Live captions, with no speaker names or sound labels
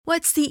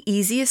What's the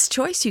easiest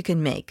choice you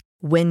can make?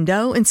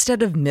 Window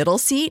instead of middle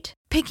seat?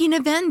 Picking a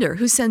vendor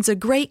who sends a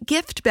great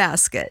gift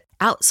basket?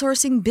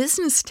 Outsourcing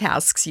business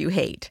tasks you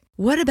hate?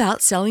 What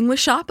about selling with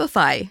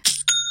Shopify?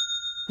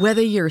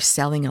 Whether you're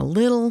selling a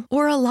little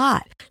or a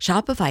lot,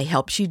 Shopify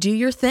helps you do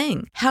your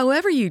thing,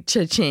 however you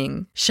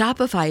cha-ching.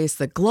 Shopify is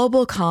the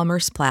global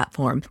commerce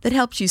platform that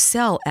helps you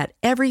sell at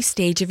every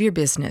stage of your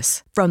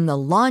business. From the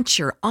launch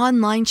your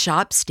online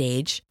shop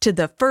stage to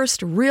the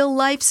first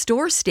real-life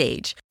store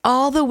stage,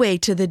 all the way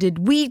to the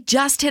did we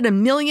just hit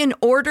 1 million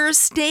orders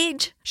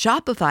stage.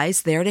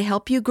 Shopify's there to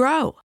help you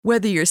grow.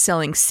 Whether you're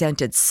selling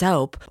scented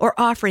soap or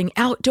offering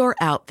outdoor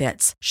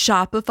outfits,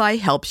 Shopify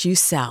helps you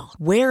sell.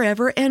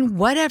 Wherever and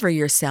whatever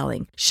you're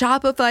selling,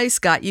 Shopify's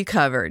got you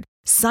covered.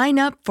 Sign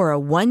up for a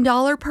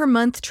 $1 per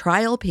month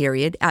trial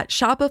period at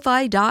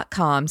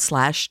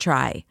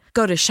shopify.com/try.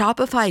 Go to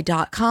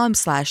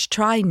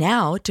shopify.com/try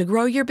now to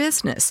grow your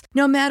business,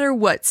 no matter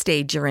what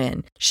stage you're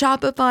in.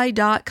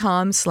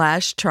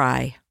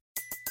 Shopify.com/try.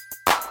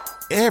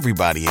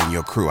 Everybody in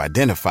your crew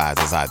identifies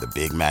as either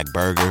Big Mac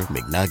Burger,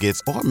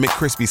 McNuggets, or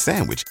McCrispy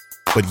Sandwich.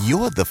 But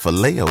you're the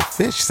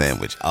Filet-O-Fish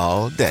Sandwich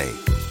all day.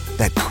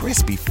 That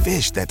crispy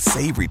fish, that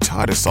savory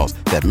tartar sauce,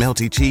 that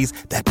melty cheese,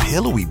 that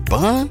pillowy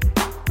bun.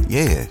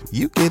 Yeah,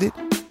 you get it.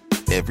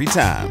 Every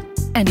time.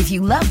 And if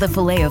you love the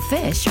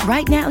Filet-O-Fish,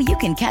 right now you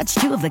can catch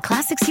 2 of the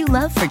classics you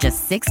love for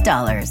just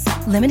 $6.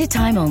 Limited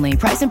time only.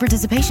 Price and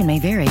participation may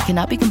vary.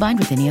 Cannot be combined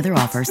with any other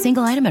offer.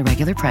 Single item at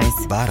regular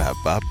price.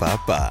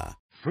 Ba-da-ba-ba-ba.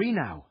 Free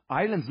Now,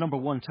 Ireland's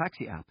 #1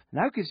 taxi app,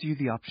 now gives you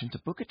the option to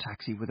book a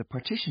taxi with a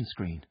partition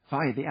screen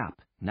via the app.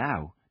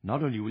 Now,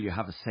 not only will you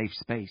have a safe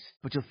space,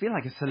 but you'll feel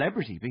like a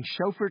celebrity being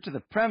chauffeured to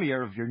the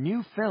premiere of your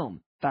new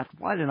film that,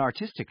 while an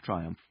artistic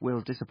triumph,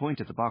 will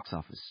disappoint at the box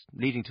office,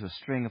 leading to a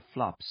string of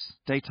flops,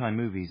 daytime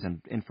movies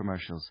and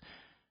infomercials,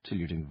 till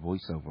you're doing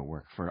voiceover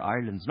work for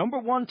Ireland's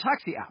 #1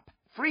 taxi app.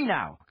 Free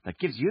Now, that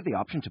gives you the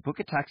option to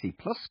book a taxi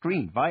plus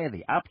screen via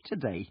the app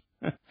today.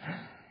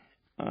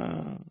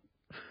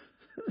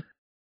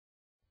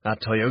 At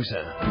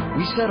Toyota,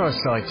 we set our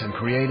sights on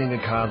creating a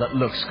car that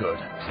looks good,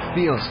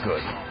 feels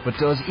good, but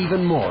does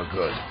even more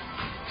good.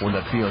 One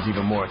that feels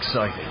even more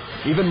exciting,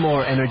 even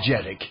more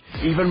energetic,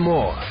 even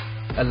more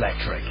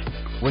electric,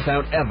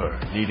 without ever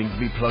needing to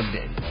be plugged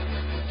in.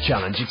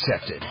 Challenge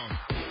accepted.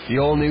 The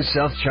all-new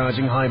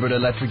self-charging hybrid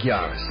electric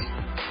Yaris.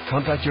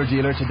 Contact your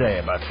dealer today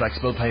about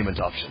flexible payment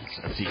options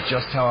and see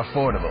just how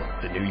affordable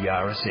the new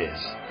Yaris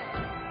is.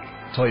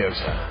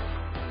 Toyota.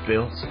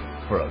 Built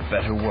for a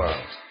better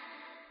world.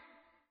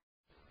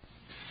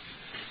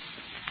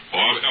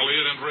 Bob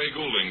Elliott and Ray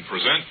Goulding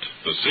present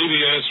the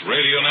CBS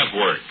Radio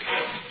Network.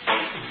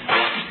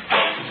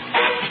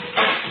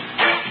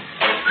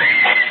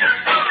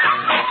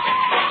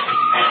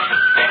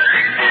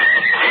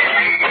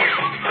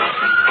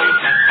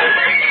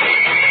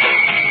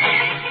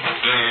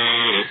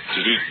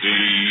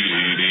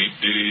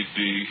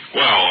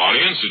 Well,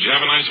 audience, did you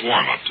have a nice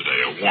warm-up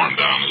today? A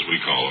warm-down, as we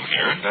call them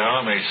here.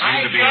 Well, they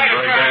seem to be in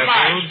very bad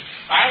mood.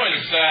 I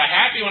was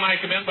happy when I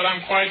come in, but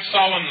I'm quite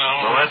sullen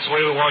now. Well, that's the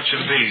way we want you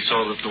to be,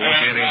 so that there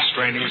won't be any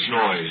extraneous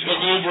noise.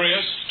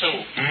 Lugubrious,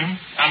 too.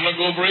 I'm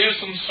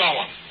lugubrious and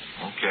sullen.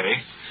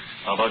 Okay.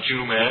 How about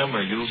you, ma'am?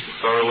 Are you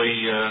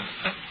thoroughly...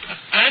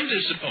 I'm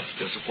disappointed.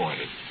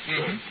 Disappointed.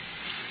 Good.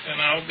 And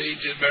I'll be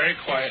very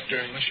quiet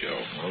during the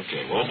show.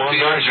 Okay. Well,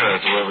 Bondaja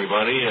to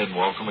everybody, and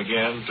welcome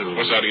again to...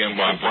 What's that again,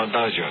 Bob?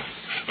 Bondaja.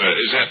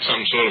 Is that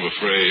some sort of a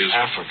phrase?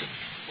 African.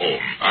 Oh,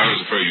 I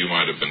was afraid you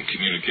might have been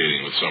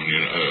communicating with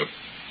someone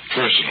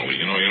personally.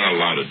 You know, you're not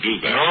allowed to do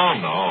that.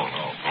 No.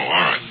 Oh, all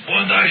right.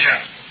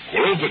 Bondaja.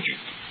 Kurubuji.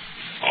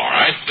 All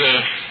right.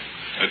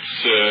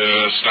 Let's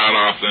start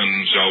off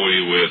then, shall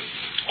we, with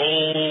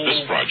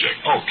this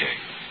project. Okay.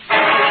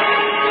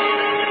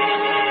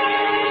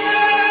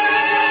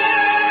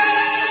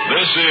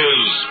 This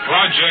is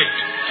Project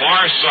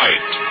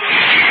Farsight.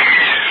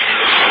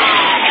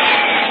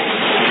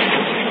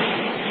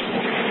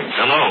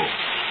 Hello.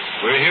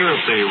 We're here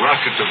at the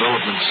Rocket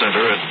Development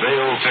Center at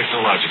Vail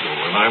Technological,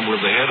 and I'm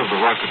with the head of the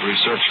Rocket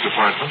Research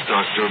Department,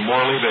 Dr.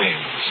 Morley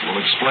Baines. We'll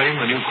explain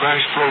the new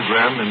crash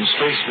program in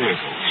space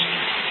vehicles.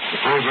 The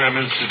program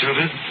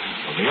instituted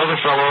when the other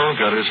fellow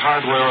got his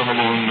hardware on the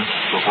moon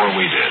before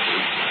we did.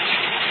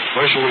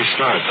 Where shall we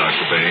start,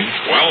 Dr. Baines?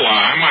 Well,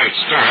 I might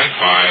start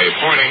by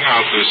pointing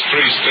out this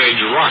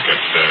 3-stage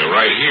rocket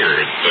right here.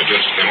 It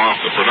just came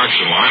off the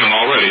production line, and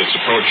already it's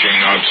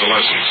approaching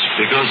obsolescence.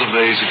 Because of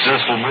the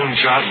successful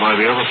moonshot by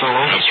the other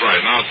fellow? That's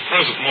right. Now, at the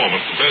present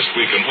moment, the best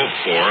we can hope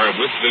for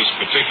with this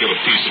particular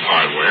piece of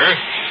hardware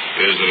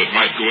is that it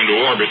might go into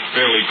orbit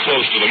fairly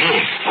close to the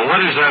moon. Well,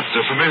 what is that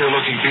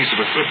familiar-looking piece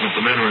of equipment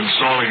the men are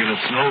installing in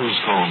its nose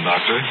cone,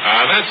 Doctor?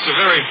 That's a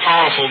very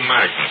powerful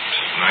magnet.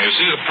 Now, you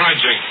see, the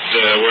project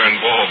we're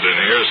involved in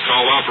here is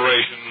called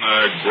Operation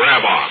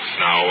grab-off.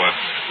 Now,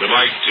 we'd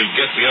like to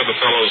get the other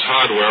fellow's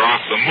hardware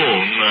off the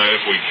moon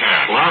if we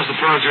can. Well, how's the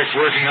project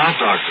working out,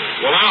 Doctor?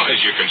 Well, now, as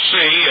you can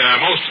see,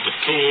 most of the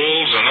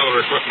tools and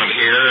other equipment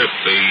here at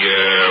the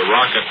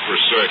Rocket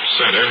Research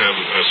Center have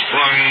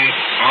sprung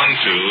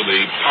onto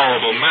the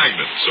powerful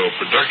magnet, so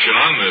production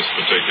on this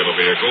particular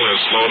vehicle has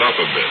slowed up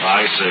a bit.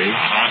 I see.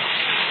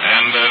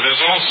 And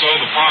there's also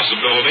the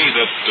possibility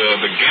that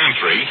the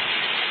gantry,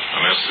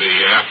 unless the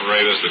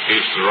apparatus that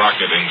keeps the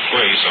rocket in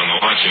place on the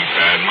launching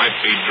pad, might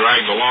be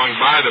dragged along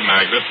by the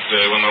magnet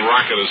when the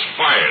rocket is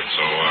fired.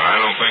 So I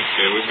don't think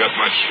we've got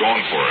much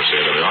going for us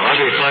here, to be honest.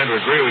 I'd be inclined to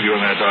agree with you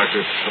on that, Doctor.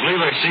 I believe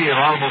I see an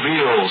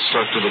automobile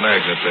stuck to the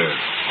magnet there.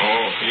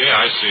 Oh, yeah,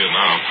 I see it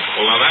now.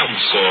 Well, now that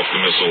would slow up the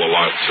missile a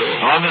lot, too.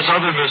 On this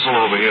other missile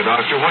over here,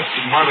 Doctor, what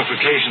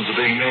modifications are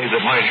being made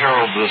that might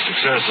herald the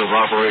success of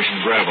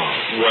Operation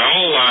Grab-On?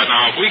 Well,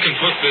 now, if we can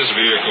put this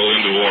vehicle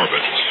into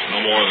orbit,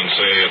 no more than,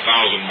 say,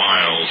 1,000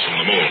 miles from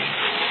the moon,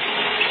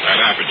 at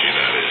apogee,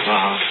 that is,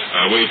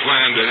 we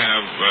plan to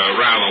have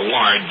rather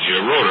large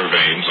rotor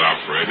vanes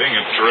operating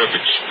at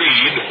terrific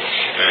speed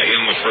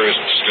in the first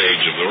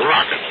stage of the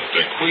rocket,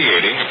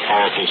 creating a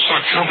powerful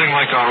suction. Something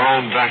like our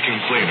own vacuum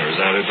cleaner, is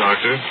that it,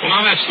 Doctor? Well,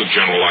 now, that's the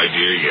general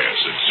idea, yes.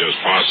 It's just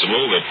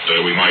possible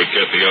that we might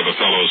get the other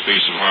fellow's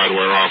piece of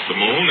hardware off the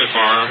moon if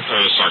our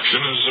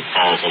suction is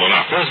powerful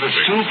enough. Yes, if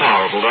it's too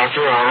powerful,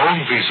 Doctor, our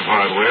own piece of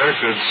hardware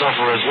could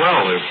suffer as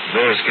well if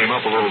theirs came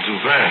up a little too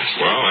fast.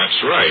 Well, that's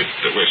right.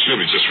 Well, excuse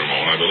me just for a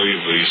moment. I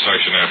believe the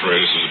suction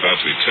apparatus is about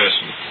to be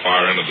tested at the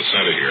far end of the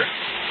center here.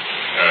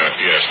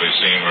 Yes, they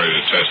seem ready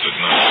to test it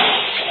now.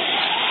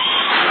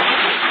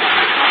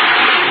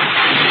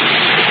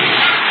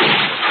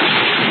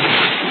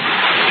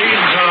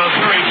 Seems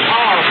very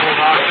powerful,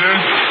 Doctor.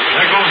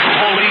 There goes the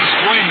whole east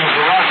wing of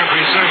the Rocket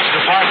Research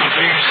Department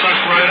being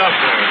sucked right up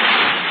there.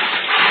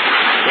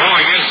 Well,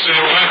 I guess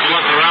we'll have to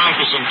look around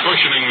for some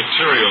cushioning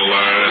material.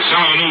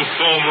 Some of the new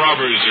foam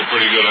rubbers are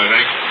pretty good, I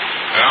think.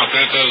 Well, if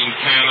that doesn't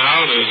pan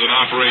out, there's an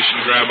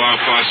Operation Grab-Off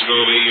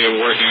possibility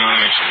working on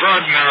an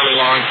extraordinarily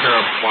long pair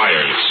of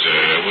pliers.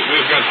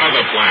 We've got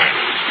other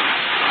plans.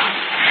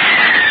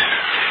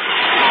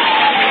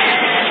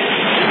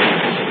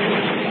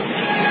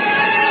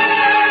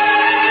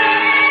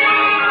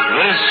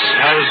 This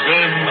has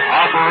been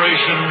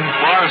Operation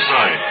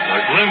Farsight,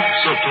 a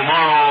glimpse of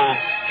tomorrow,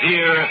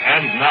 here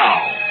and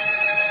now.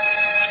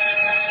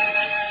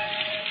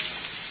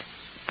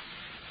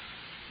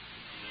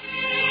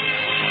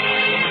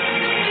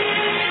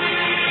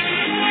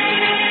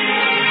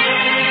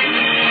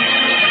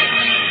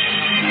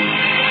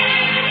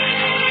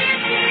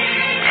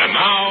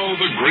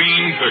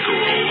 Green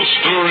Pickerel, the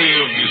story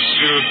of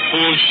Monsieur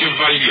Paul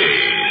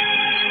Chevalier.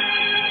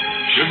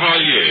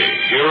 Chevalier,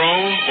 hero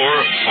or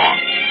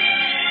fop?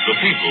 The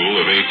people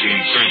of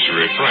 18th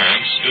century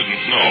France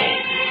didn't know.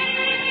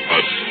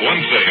 But one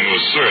thing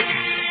was certain.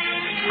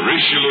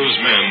 Richelieu's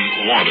men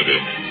wanted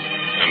him,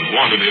 and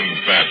wanted him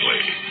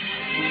badly.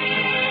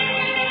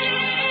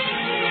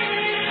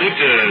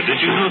 Victor, did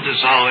you notice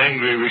how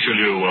angry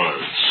Richelieu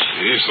was?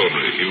 Yes,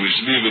 Henri. He was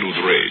livid with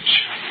rage.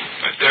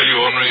 I tell you,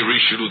 Henri,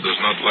 Richelieu does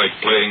not like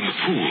playing the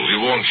fool. He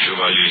wants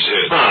Chevalier's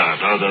head. But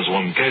how does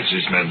one catch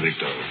this man,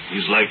 Victor?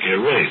 He's like a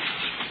wraith.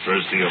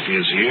 First he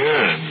appears here,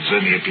 and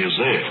then he appears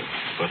there.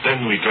 But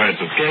then we try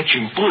to catch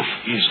him, poof,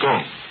 he's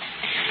gone.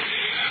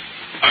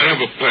 I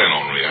have a plan,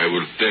 Henri. I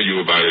will tell you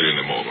about it in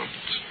a moment.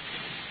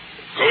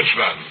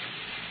 Coachman,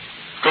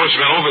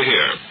 over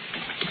here.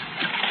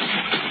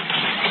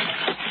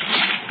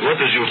 What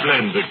is your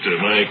plan, Victor?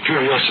 My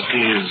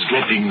curiosity is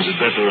getting the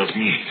better of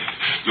me.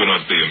 Do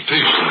not be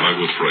impatient, my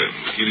good friend.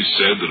 It is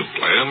said that a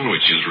plan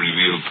which is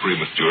revealed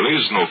prematurely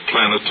is no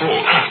plan at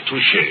all.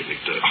 Touché,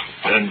 Victor.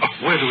 And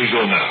where do we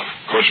go now?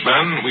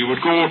 Coachman, we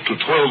would go to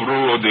 12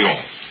 Rue Odeon.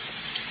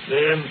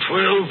 Then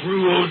 12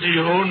 Rue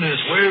Odeon is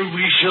where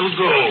we shall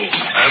go.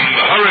 And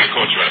hurry,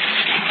 Coachman.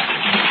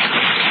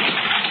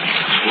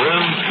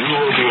 12 Rue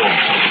Odeon.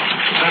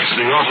 That's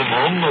the autumn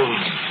home of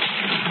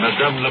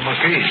Madame la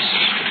Marquise.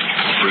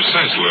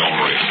 Precisely,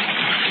 Henri.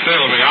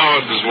 Tell me,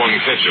 how does one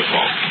catch a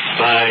fop?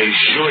 By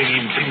showing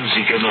him things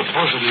he cannot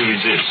possibly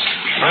resist.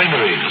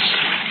 Fineries,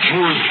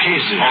 jeweled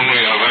cases. Henri,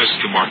 I've asked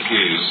the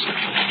Marquise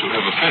to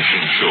have a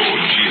fashion show,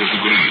 and she has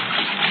agreed.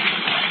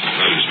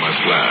 That is my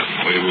plan.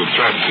 We will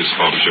trap this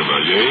fop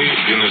Chevalier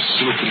in a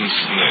silken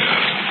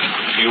snare.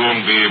 He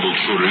won't be able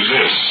to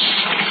resist.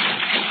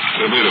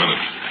 Wait a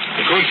minute.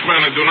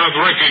 Coachman, I do not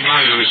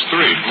recognize the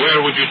street.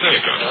 Where would you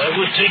take us? I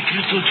would take you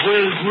to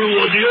 12 Rue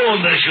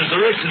Odeon, as you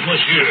directed,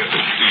 monsieur.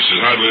 This is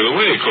hardly the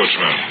way,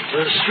 Coachman.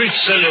 The street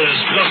sellers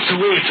blocked the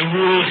way to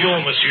Rue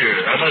Odeon,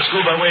 monsieur. I must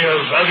go by way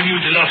of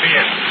Avenue de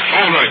Lafayette.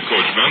 All right,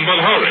 Coachman, but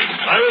hurry.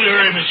 I will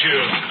hurry,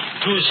 monsieur.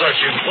 Two such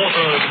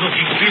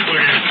important-looking people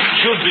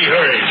should be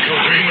hurried. You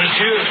agree,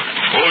 monsieur?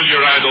 Hold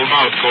your idle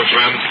mouth,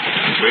 Coachman.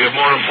 We have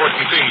more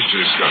important things to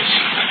discuss.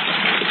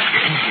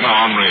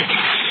 Now, Henri,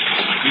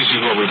 this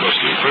is what we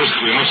must do. First,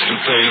 we must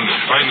obtain the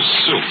finest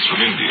silks from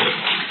India.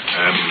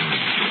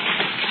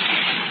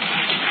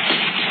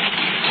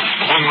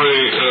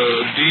 Henri,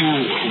 do you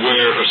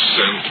wear a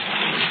scent?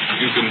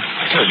 You can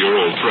tell your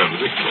old friend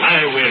Victor.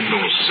 I wear no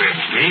scent,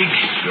 Big.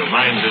 Your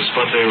mind is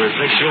but a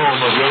reflection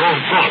of your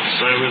own thoughts.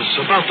 I was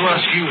about to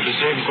ask you the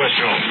same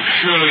question.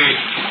 Surely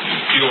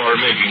you are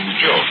making the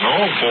joke, no?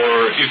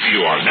 For if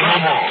you are not...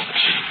 No.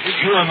 If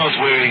you are not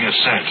wearing a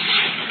scent,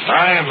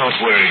 I am not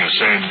wearing a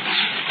scent.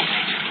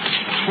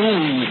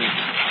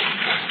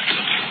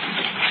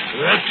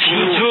 That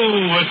you two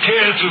would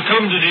care to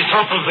come to the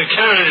top of the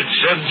carriage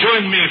and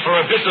join me for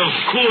a bit of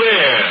cool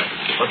air.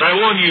 But I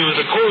warn you,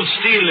 the cold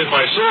steel in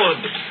my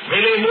sword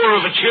may lay more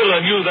of a chill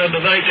on you than the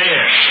night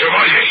air.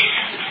 Chevalier.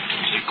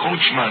 The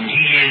coachman,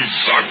 he is...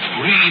 The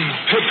Green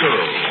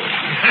Pickerel.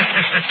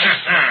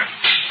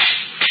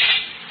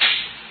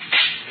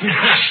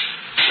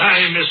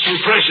 Time is too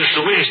precious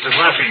to waste in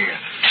laughing.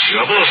 You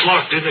are both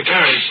locked in the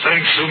carriage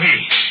thanks to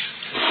me.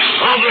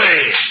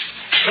 Andre,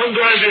 come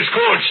drive this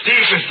coach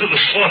deep into the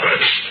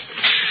forest.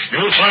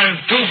 You'll find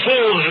 2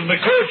 fools in the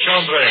coach,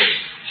 Andre.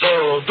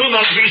 So do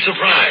not be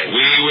surprised.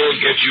 We will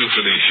get you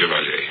to the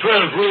Chevalier.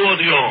 12 Rue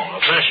Odeon, a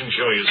fashion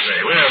show, you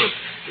say. Well,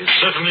 it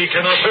certainly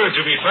cannot hurt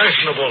to be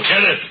fashionable,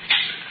 can it?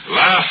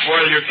 Laugh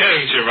while you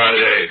can,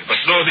 Chevalier. But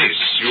know this,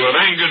 you have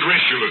angered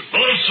Richelieu.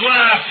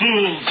 Bonsoir,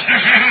 fools.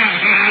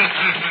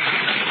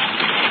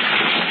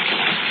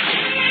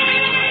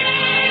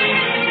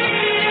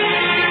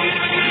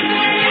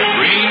 The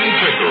Green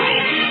Pickerel.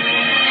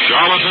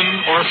 Charlatan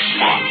or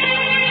fop?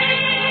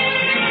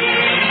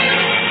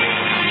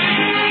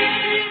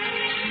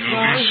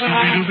 What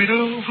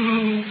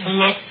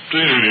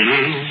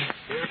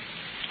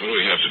do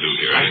we have to do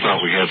here? I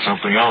thought we had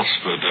something else,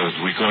 but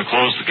we going to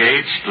close the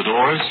gates, the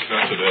doors?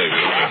 Not today. We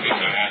don't have any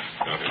time.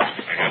 Nothing.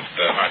 I got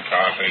hot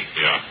coffee.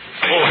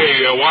 Yeah. Oh,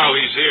 hey, while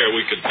he's here,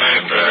 we could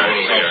thank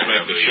everyone who helped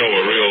make the show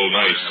a real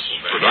nice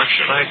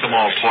production. Thank them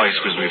all twice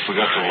because we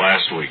forgot to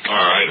last week. All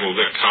right. Well,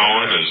 Vic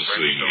Cowan is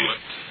the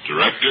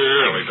director.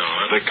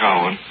 Vic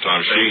Cowan.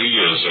 Tom Sheehy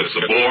is at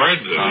the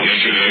board, the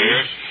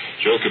engineer.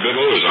 Joe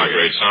Cabibbo is our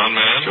great sound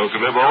man. Joe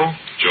Cabibbo.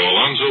 Joe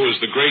Alonzo is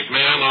the great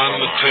man on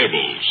the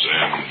tables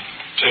and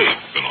tape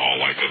and all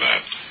like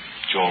that.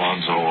 Joe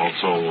Alonzo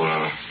also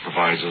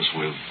provides us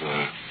with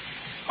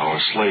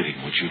our slating,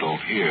 which you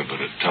don't hear,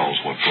 but it tells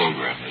what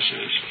program this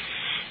is.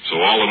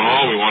 So all in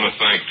all, we want to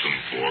thank them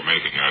for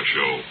making our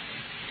show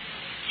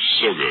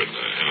so good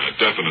and a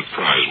definite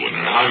prize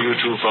winner. How you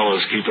two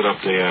fellas keep it up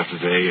day after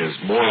day is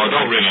more than...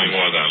 don't read any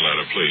more of that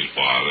letter, please,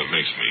 Bob. It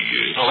makes me...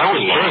 that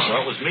was personal.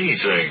 That was me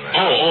saying that.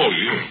 Oh,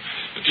 you.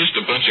 Just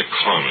a bunch of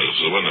commas.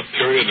 There wasn't a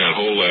period in that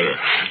whole letter.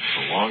 It's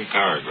a long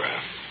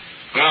paragraph.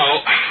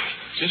 Well,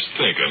 just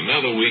think,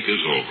 another week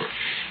is over.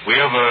 We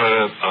have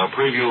a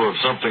preview of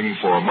something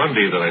for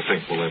Monday that I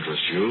think will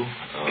interest you.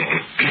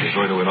 We're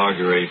going to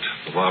inaugurate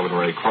the Bob and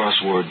Ray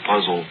crossword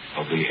puzzle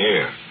of the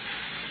air.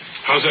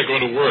 How's that going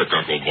to work,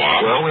 Uncle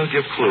Bob? Well, we'll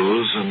give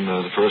clues, and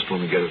the first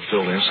one we get it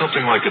filled in.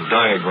 Something like a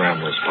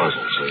diagramless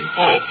puzzle, see?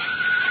 Oh,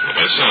 well,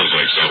 that sounds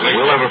like something.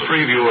 We'll have a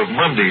preview of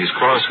Monday's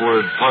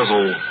crossword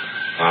puzzle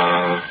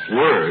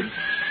word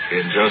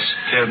in just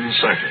 10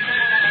 seconds.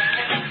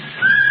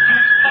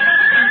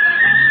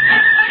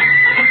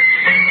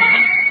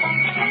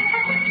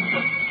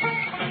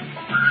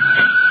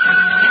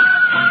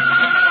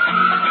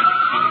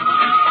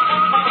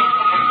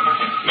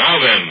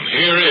 Now then,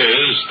 here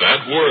is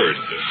that word.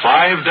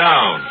 5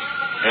 down.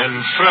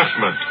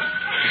 Enfreffment.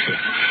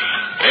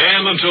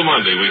 And until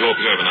Monday, we hope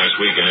you have a nice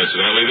weekend.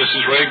 Incidentally, this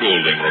is Ray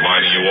Goulding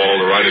reminding you all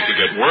to write if you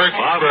get work.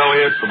 Bob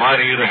Elliott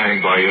reminding you to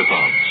hang by your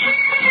thumbs.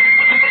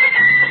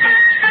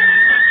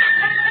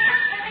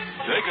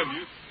 Jacob,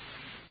 you...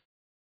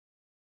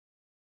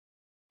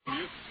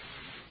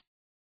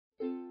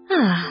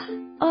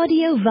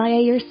 Audio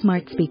via your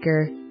smart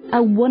speaker.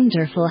 A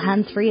wonderful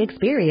hands-free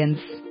experience,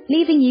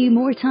 leaving you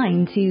more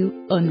time to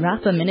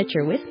unwrap a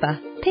miniature Whisper.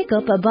 Pick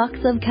up a box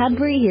of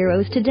Cadbury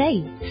Heroes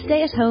today.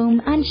 Stay at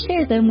home and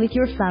share them with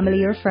your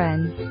family or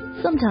friends.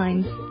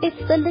 Sometimes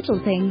it's the little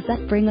things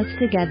that bring us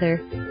together.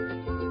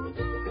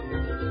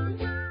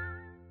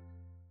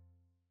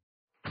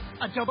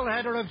 A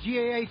doubleheader of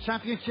GAA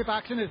Championship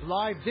action is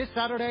live this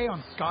Saturday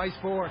on Sky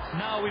Sports.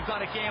 Now we've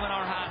got a game in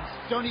our hands.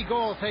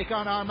 Donegal take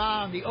on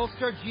Armagh, the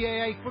Ulster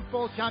GAA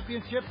Football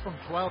Championship from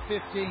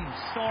 12:15.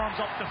 Storms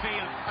up the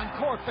field. And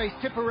Cork face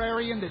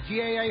Tipperary in the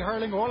GAA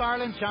Hurling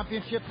All-Ireland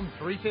Championship from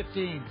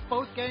 3:15.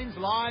 Both games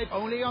live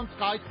only on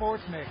Sky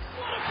Sports Mix.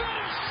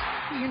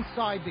 Be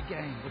inside the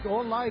game with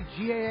all live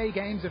GAA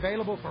games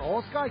available for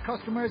all Sky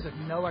customers at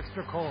no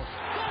extra cost.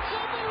 That's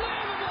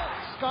unbelievable!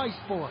 Sky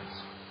Sports.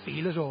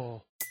 Feel it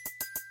all.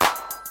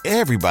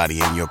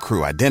 Everybody in your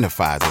crew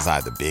identifies as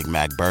either Big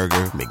Mac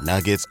Burger,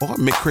 McNuggets, or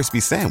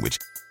McCrispy Sandwich.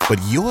 But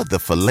you're the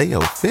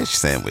Filet-O-Fish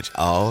Sandwich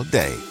all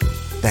day.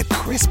 That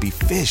crispy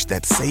fish,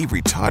 that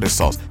savory tartar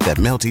sauce, that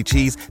melty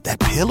cheese,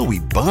 that pillowy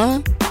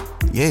bun.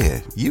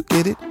 Yeah, you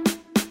get it.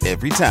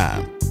 Every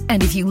time.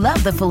 And if you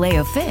love the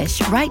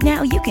Filet-O-Fish, right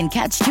now you can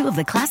catch 2 of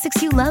the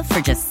classics you love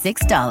for just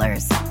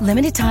 $6.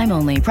 Limited time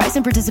only. Price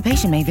and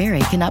participation may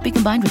vary. Cannot be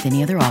combined with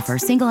any other offer.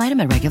 Single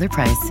item at regular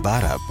price.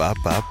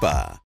 Ba-da-ba-ba-ba.